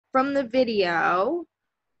From the video,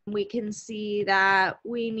 we can see that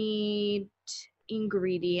we need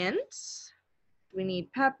ingredients. We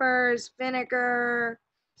need peppers, vinegar,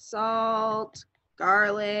 salt,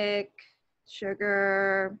 garlic,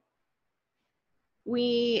 sugar.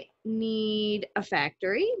 We need a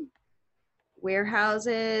factory,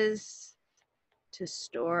 warehouses to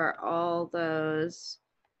store all those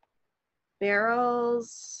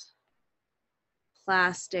barrels,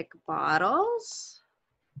 plastic bottles,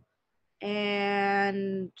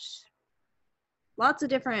 and lots of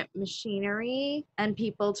different machinery and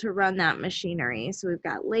people to run that machinery. So we've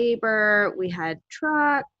got labor, we had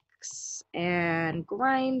trucks and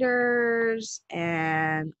grinders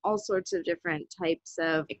and all sorts of different types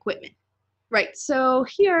of equipment. Right, so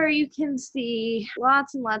here you can see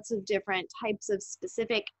lots and lots of different types of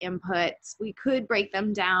specific inputs. We could break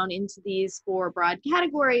them down into these 4 broad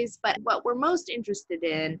categories, but what we're most interested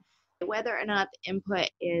in is whether or not the input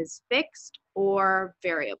is fixed or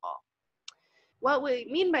variable. What we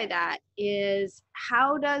mean by that is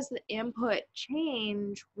how does the input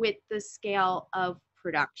change with the scale of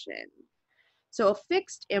production? So a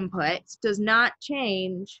fixed input does not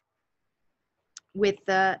change with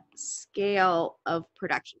the scale of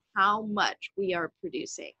production, how much we are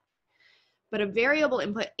producing. But a variable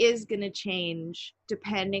input is going to change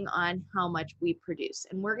depending on how much we produce.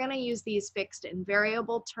 And we're going to use these fixed and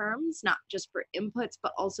variable terms, not just for inputs,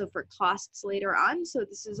 but also for costs later on. So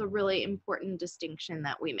this is a really important distinction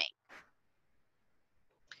that we make.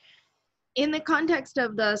 In the context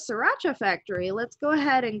of the Sriracha factory, let's go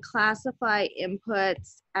ahead and classify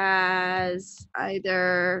inputs as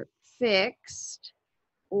either fixed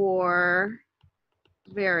or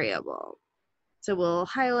variable. So we'll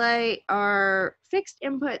highlight our fixed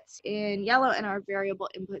inputs in yellow and our variable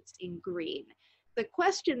inputs in green. The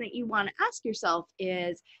question that you want to ask yourself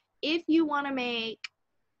is, if you want to make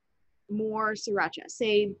more Sriracha,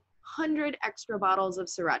 say 100 extra bottles of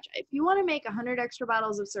Sriracha. If you want to make 100 extra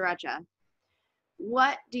bottles of Sriracha,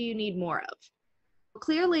 what do you need more of?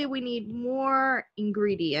 Clearly, we need more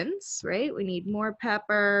ingredients, right? We need more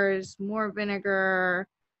peppers, more vinegar.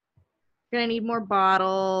 We're going to need more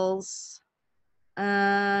bottles.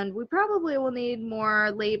 And we probably will need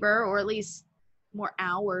more labor, or at least more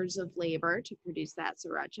hours of labor to produce that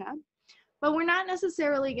Sriracha. But we're not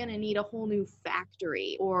necessarily going to need a whole new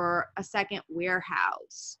factory or a second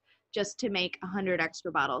warehouse just to make 100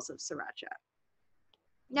 extra bottles of Sriracha.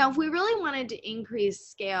 Now, if we really wanted to increase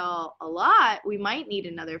scale a lot, we might need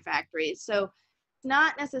another factory. So it's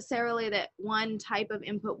not necessarily that one type of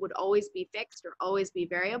input would always be fixed or always be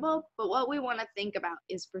variable, but what we want to think about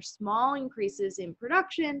is for small increases in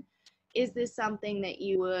production, is this something that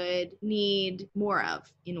you would need more of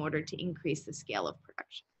in order to increase the scale of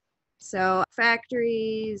production? So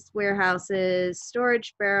factories, warehouses,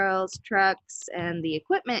 storage barrels, trucks, and the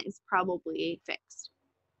equipment is probably fixed.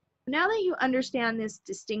 Now that you understand this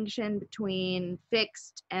distinction between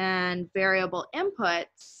fixed and variable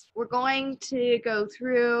inputs, we're going to go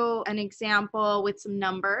through an example with some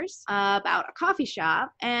numbers about a coffee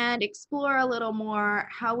shop and explore a little more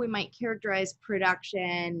how we might characterize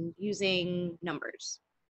production using numbers.